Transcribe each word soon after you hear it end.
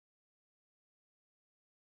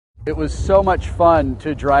It was so much fun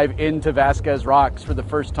to drive into Vasquez Rocks for the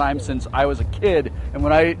first time since I was a kid. And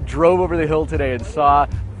when I drove over the hill today and saw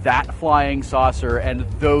that flying saucer and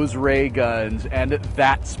those ray guns and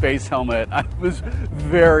that space helmet, I was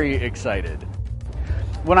very excited.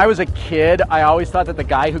 When I was a kid, I always thought that the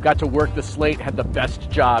guy who got to work the slate had the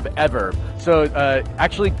best job ever. So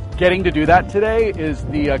actually getting to do that today is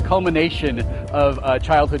the culmination of a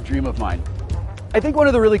childhood dream of mine. I think one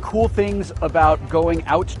of the really cool things about going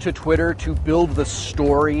out to Twitter to build the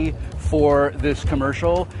story for this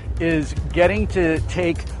commercial is getting to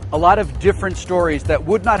take a lot of different stories that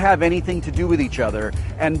would not have anything to do with each other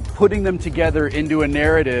and putting them together into a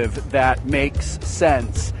narrative that makes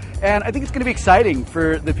sense. And I think it's going to be exciting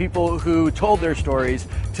for the people who told their stories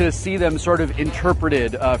to see them sort of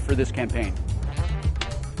interpreted for this campaign.